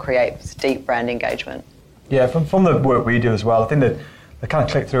that's what creates deep brand engagement. Yeah, from the work we do as well, I think that the kind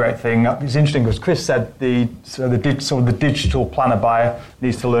of click-through rate thing is interesting because Chris said the digital planner buyer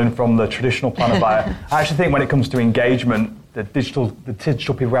needs to learn from the traditional planner buyer. I actually think when it comes to engagement, the digital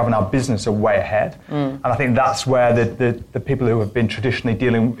people we have in our business are way ahead. And I think that's where the people who have been traditionally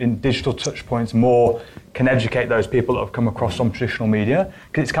dealing in digital touch points more can educate those people that have come across on traditional media,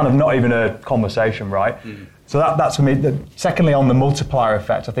 because it's kind of not even a conversation, right? So that's for me. Secondly, on the multiplier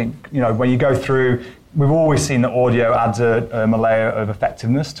effect, I think, when you go through, we've always seen that audio adds a layer of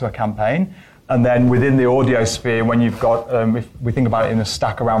effectiveness to a campaign. And then within the audio sphere, when you've got, if we think about it in a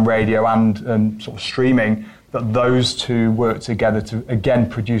stack around radio and sort of streaming, that those two work together to, again,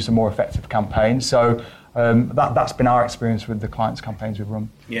 produce a more effective campaign. So that's been our experience with the clients' campaigns we've run.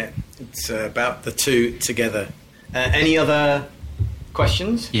 Yeah, it's about the two together. Any other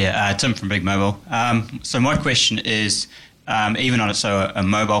questions? Yeah, Tim from Big Mobile. So my question is, even on a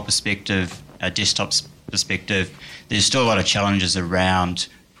mobile perspective, a desktop perspective, there's still a lot of challenges around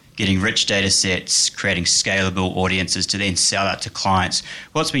getting rich data sets, creating scalable audiences to then sell out to clients.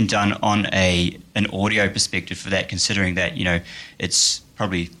 What's been done on an audio perspective for that, considering that, it's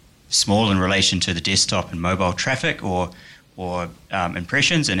probably small in relation to the desktop and mobile traffic or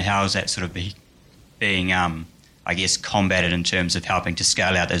impressions, and how is that sort of being combated in terms of helping to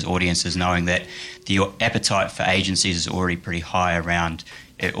scale out those audiences, knowing that the appetite for agencies is already pretty high around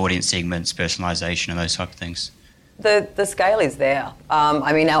audience segments, personalisation and those type of things? The scale is there.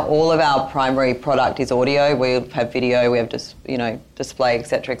 All of our primary product is audio. We have video, we have display,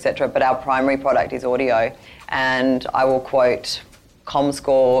 etc., but our primary product is audio. And I will quote,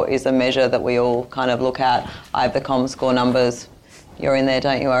 Comscore is a measure that we all kind of look at. I have the Comscore numbers. You're in there,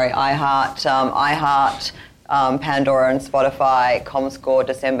 don't you worry. iHeart, Pandora and Spotify, Comscore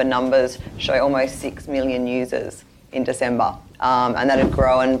December numbers show almost 6 million users in December. And that had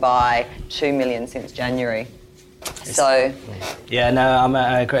grown by 2 million since January. I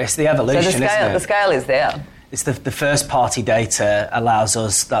agree. It's the evolution, isn't it? The scale is there. It's the first party data allows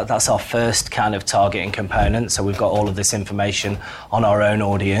us, that's our first kind of targeting component. So we've got all of this information on our own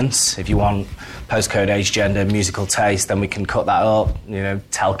audience. If you want postcode, age, gender, musical taste, then we can cut that up.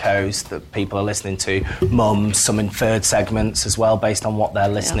 Telcos that people are listening to, mums, some inferred segments as well based on what they're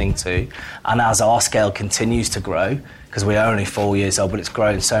listening to. And as our scale continues to grow, because we're only 4 years old, but it's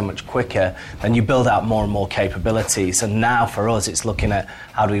growing so much quicker, then you build out more and more capabilities. And now for us, it's looking at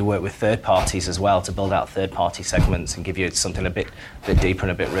how do we work with third parties as well to build out third-party segments and give you something a bit deeper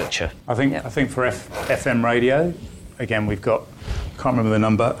and a bit richer. I think for FM radio, again, we've got, I can't remember the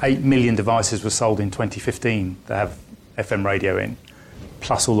number, 8 million devices were sold in 2015 that have FM radio in,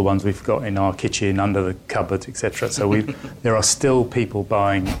 plus all the ones we've got in our kitchen, under the cupboard, etc. So there are still people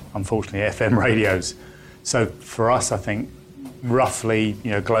buying, unfortunately, FM radios. So for us, I think roughly,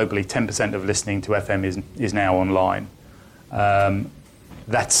 globally, 10% of listening to FM is now online.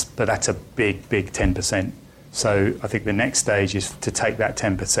 That's a big 10%. So I think the next stage is to take that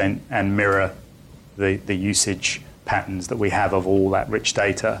 10% and mirror the usage patterns that we have of all that rich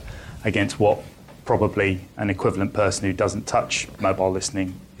data against what probably an equivalent person who doesn't touch mobile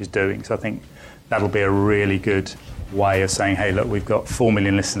listening is doing. So I think that'll be a really good way of saying, hey, look, we've got 4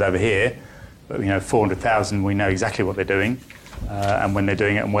 million listeners over here, but 400,000, we know exactly what they're doing, and when they're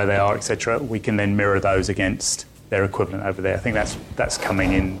doing it and where they are, etc. We can then mirror those against their equivalent over there. I think that's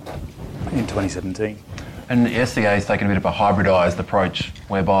coming in 2017. And SCA has taken a bit of a hybridised approach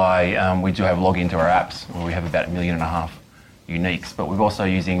whereby we do have login to our apps, where we have about 1.5 million uniques, but we're also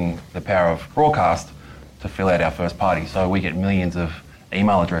using the power of broadcast to fill out our first party. So we get millions of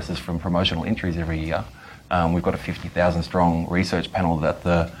email addresses from promotional entries every year. We've got a 50,000 strong research panel that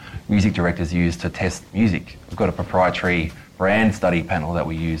the music directors use to test music. We've got a proprietary brand study panel that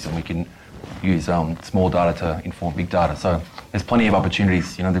we use, and we can use small data to inform big data. So there's plenty of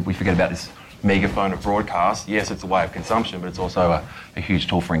opportunities. We forget about this megaphone of broadcast. Yes, it's a way of consumption, but it's also a huge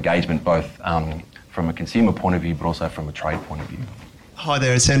tool for engagement, both from a consumer point of view, but also from a trade point of view. Hi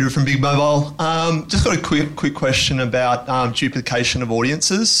there, it's Andrew from Big Mobile. Just got a quick question about duplication of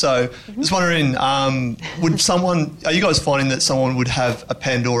audiences. So just wondering, are you guys finding that someone would have a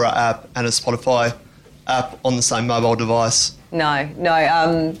Pandora app and a Spotify app on the same mobile device?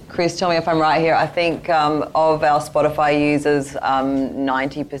 No. Chris, tell me if I'm right here. I think of our Spotify users,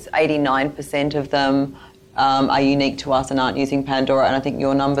 89% of them are unique to us and aren't using Pandora, and I think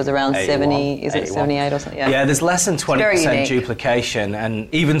your number's around 70, is it 78 or something? Yeah, there's less than 20% duplication,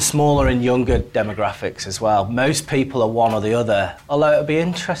 and even smaller in younger demographics as well. Most people are one or the other, although it'll be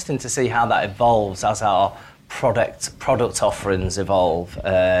interesting to see how that evolves as our product offerings evolve.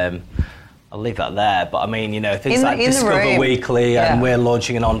 I'll leave that there, but things like Discover Weekly and we're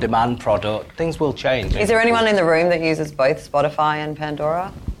launching an on-demand product, things will change. Is there anyone in the room that uses both Spotify and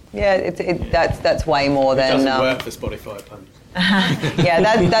Pandora? Yeah, that's way more than... It doesn't work for Spotify, Pandora.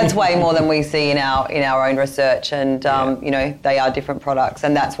 That's way more than we see in our own research, and they are different products,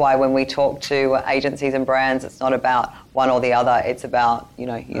 and that's why when we talk to agencies and brands, it's not about one or the other, it's about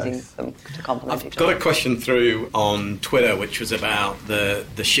using them to complement each other. I've got a question through on Twitter which was about the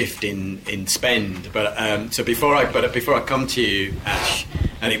shift in spend, but so before I come to you, Ash,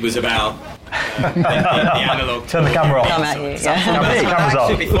 and it was about the analog. Turn the camera off. Come at you. Camera's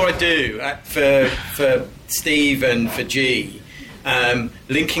off. Before I do, for Steve and for G,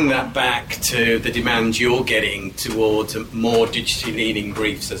 Linking that back to the demand you're getting towards more digitally leading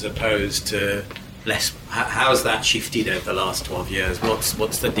briefs as opposed to less, how's that shifted over the last 12 years?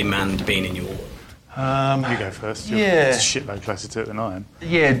 What's the demand been in your world? You go first. You're a shitload closer to it than I am.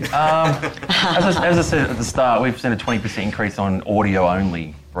 Yeah. As I said at the start, we've seen a 20% increase on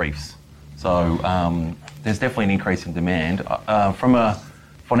audio-only briefs. So there's definitely an increase in demand. From a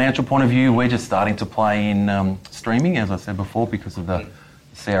financial point of view, we're just starting to play in streaming, as I said before, because of the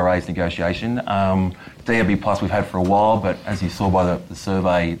CRA's negotiation. DAB Plus we've had for a while, but as you saw by the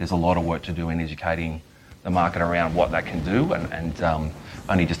survey, there's a lot of work to do in educating the market around what that can do, and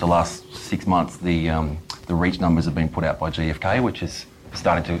only just the last 6 months the reach numbers have been put out by GfK, which is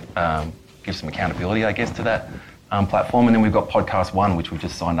starting to give some accountability, I guess, to that platform. And then we've got Podcast One, which we've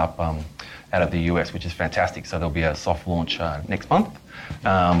just signed up out of the US, which is fantastic. So there'll be a soft launch next month,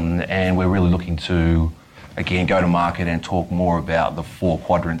 and we're really looking to, again, go to market and talk more about the 4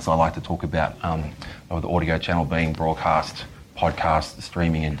 quadrants I like to talk about, of the audio channel being broadcast, podcast,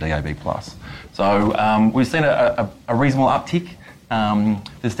 streaming, and DAB+. So we've seen a reasonable uptick.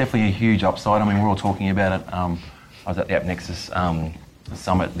 There's definitely a huge upside. I mean, we're all talking about it. I was at the AppNexus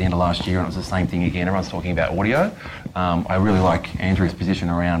Summit at the end of last year, and it was the same thing again. Everyone's talking about audio. I really like Andrew's position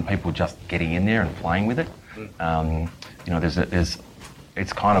around people just getting in there and playing with it.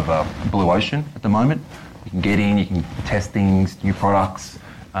 It's kind of a blue ocean at the moment. You can get in, you can test things, new products.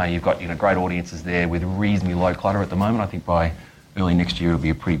 You've got great audiences there with reasonably low clutter at the moment. I think by early next year it'll be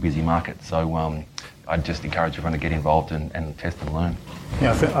a pretty busy market. So I'd just encourage everyone to get involved and test and learn.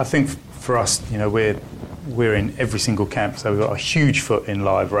 Yeah, I think for us, we're in every single camp. So we've got a huge foot in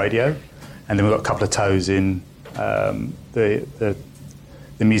live radio, and then we've got a couple of toes in the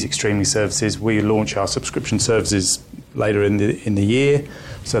music streaming services. We launch our subscription services later in the year.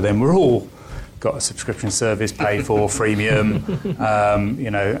 So then we're all got a subscription service paid for, freemium.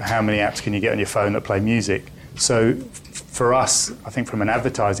 How many apps can you get on your phone that play music? So for us, I think from an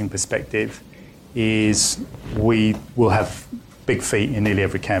advertising perspective, is we will have big feet in nearly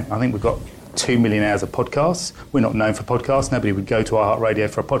every camp. I think we've got 2 million hours of podcasts. We're not known for podcasts. Nobody would go to iHeartRadio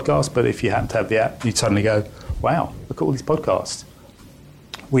for a podcast, but if you happen to have the app, you'd suddenly go, wow, look at all these podcasts.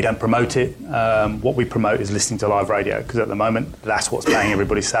 We don't promote it. What we promote is listening to live radio, because at the moment, that's what's paying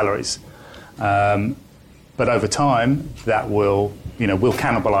everybody's salaries. But over time, that will, we'll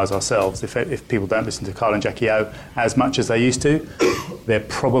cannibalise ourselves. If people don't listen to Kyle and Jackie O as much as they used to, they've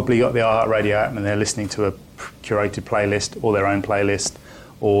probably got the iHeartRadio app and they're listening to a curated playlist or their own playlist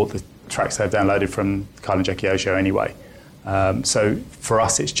or the tracks they've downloaded from the Kyle and Jackie O show anyway. So for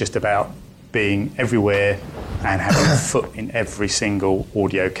us, it's just about being everywhere and having a foot in every single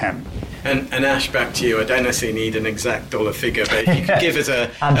audio camp. And Ash, back to you. I don't necessarily need an exact dollar figure, but if you could give us a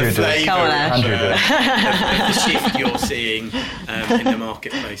flavour of the shift you're seeing in the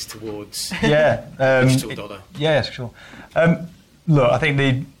marketplace towards digital dollar. Yeah, sure. Look, I think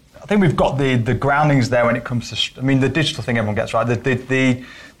we've got the groundings there when it comes to. The digital thing everyone gets right.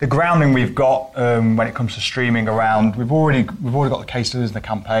 The grounding we've got when it comes to streaming around. We've already got the case studies and the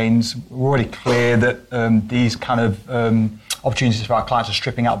campaigns. We're already clear that these kind of opportunities for our clients are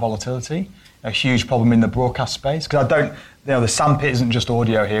stripping out volatility. A huge problem in the broadcast space, because the sandpit isn't just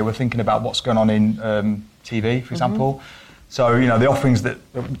audio here. We're thinking about what's going on in TV, for example. Mm-hmm. So the offerings that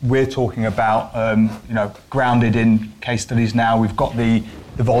we're talking about, grounded in case studies now. We've got the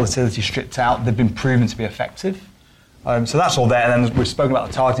volatility stripped out. They've been proven to be effective. So that's all there. And then we've spoken about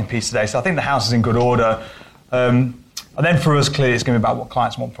the targeting piece today. So I think the house is in good order. And then for us, clearly, it's going to be about what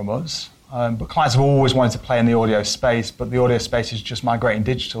clients want from us. But clients have always wanted to play in the audio space, but the audio space is just migrating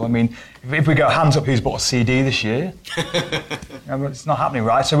digital. If we go hands up who's bought a CD this year, it's not happening,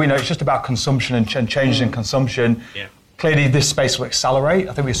 right? So we know it's just about consumption and changes in consumption. Yeah. Clearly, this space will accelerate.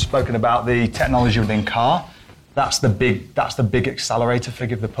 I think we've spoken about the technology within car. That's the big accelerator,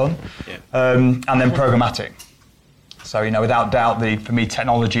 forgive the pun. Yeah. And then programmatic. So, without doubt, for me,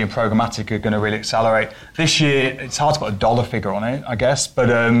 technology and programmatic are going to really accelerate. This year, it's hard to put a dollar figure on it, I guess, but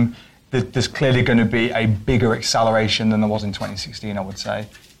there's clearly going to be a bigger acceleration than there was in 2016, I would say.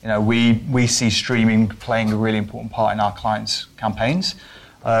 We see streaming playing a really important part in our clients' campaigns.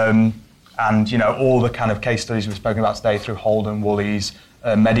 And, all the kind of case studies we've spoken about today through Holden, Woolies,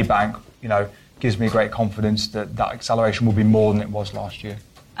 Medibank, gives me great confidence that acceleration will be more than it was last year.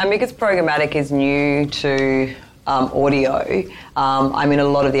 And because programmatic is new to audio, a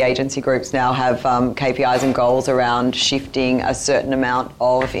lot of the agency groups now have KPIs and goals around shifting a certain amount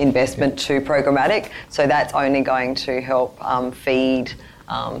of investment to programmatic. So that's only going to help feed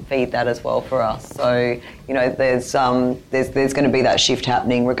that as well for us. So there's going to be that shift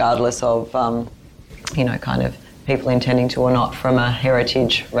happening regardless of kind of people intending to or not from a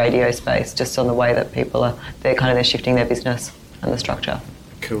heritage radio space, just on the way that people are, they're shifting their business and the structure.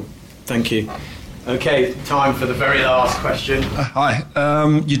 Cool. Thank you. Okay, time for the very last question. Hi,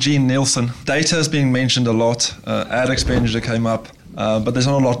 Eugene Nielsen. Data has been mentioned a lot. Ad expenditure came up. But there's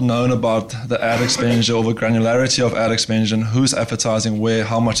not a lot known about the ad expenditure or the granularity of ad expenditure and who's advertising where,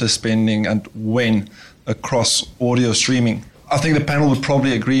 how much they're spending and when across audio streaming. I think the panel would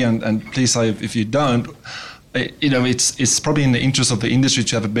probably agree, and please say if you don't, it's probably in the interest of the industry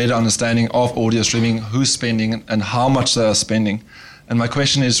to have a better understanding of audio streaming, who's spending and how much they are spending. And my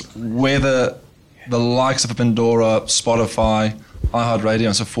question is whether the likes of Pandora, Spotify, iHeartRadio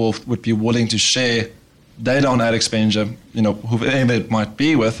and so forth would be willing to share data on ad expenditure, whoever it might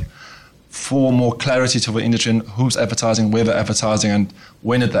be with, for more clarity to the industry and who's advertising, where they're advertising and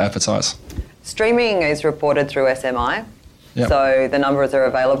when did they advertise. Streaming is reported through SMI. Yep. So the numbers are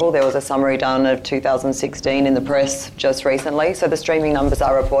available. There was a summary done of 2016 in the press just recently. So the streaming numbers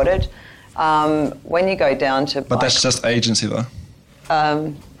are reported. When you go down to... But that's just agency though.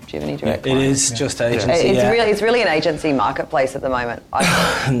 Do you have any direct It clients? is just agency, It's really an agency marketplace at the moment.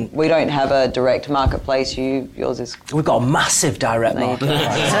 We don't have a direct marketplace. Yours is... We've got a massive direct marketplace.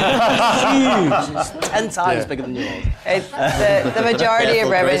 Huge. It's 10 times bigger than yours. It's the majority of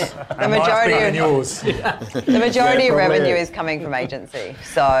revenue... The majority of revenue is coming from agency.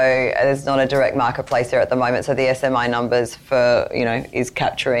 So there's not a direct marketplace there at the moment. So the SMI numbers for, is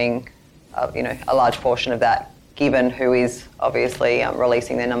capturing, a large portion of that, given who is obviously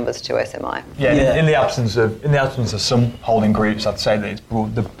releasing their numbers to SMI. In the absence of some holding groups, I'd say that it's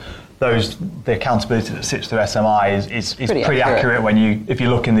the accountability that sits through SMI is pretty accurate if you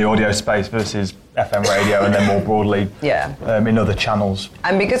look in the audio space versus FM radio and then more broadly in other channels.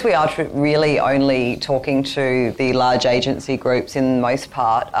 And because we are really only talking to the large agency groups in most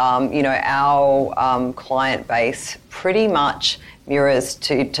part, our client base pretty much mirrors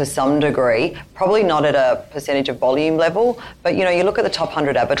to some degree, probably not at a percentage of volume level, but you look at the top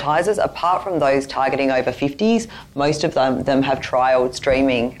 100 advertisers, apart from those targeting over 50s, most of them have trialled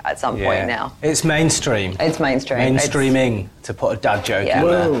streaming at some point now. It's mainstream. It's mainstream. Mainstreaming, to put a dad joke in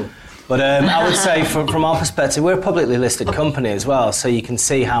there. But I would say from our perspective, we're a publicly listed company as well, so you can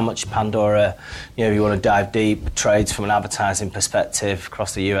see how much Pandora, if you want to dive deep, trades from an advertising perspective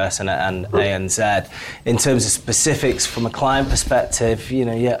across the US and ANZ. In terms of specifics from a client perspective,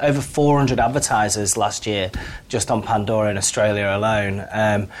 over 400 advertisers last year just on Pandora in Australia alone,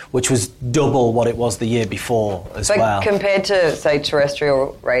 which was double what it was the year before as well. But compared to, say,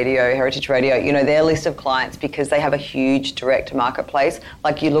 terrestrial radio, heritage radio, their list of clients, because they have a huge direct marketplace,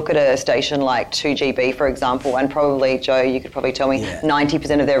 like you look at a station like 2GB, for example, and probably, Joe, you could probably tell me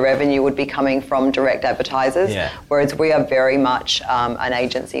 90% of their revenue would be coming from direct advertisers, whereas we are very much an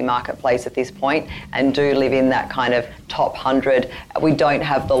agency marketplace at this point and do live in that kind of top 100. We don't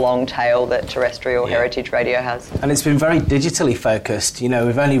have the long tail that terrestrial heritage radio has. And it's been very digitally focused.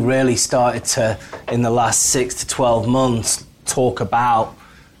 We've only really started to, in the last 6 to 12 months, talk about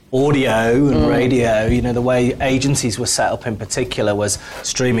audio and radio. The way agencies were set up in particular was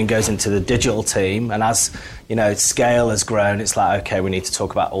streaming goes into the digital team, and as scale has grown, it's like, okay, we need to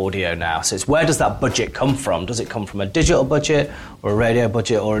talk about audio now. So it's where does that budget come from? Does it come from a digital budget or a radio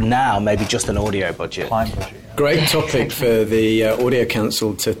budget, or now maybe just an audio budget? Client budget. Great topic for the Audio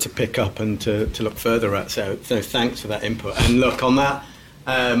Council to pick up and to look further at. So thanks for that input. And look, on that,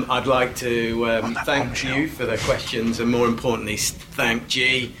 I'd like to thank you for the questions, and more importantly, thank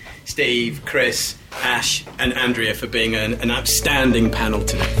G, Steve, Chris, Ash and Andrea for being an outstanding panel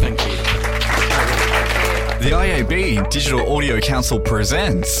today. Thank you. The IAB Digital Audio Council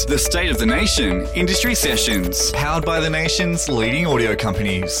presents the State of the Nation Industry Sessions, powered by the nation's leading audio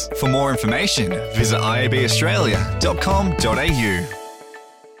companies. For more information, visit iabaustralia.com.au.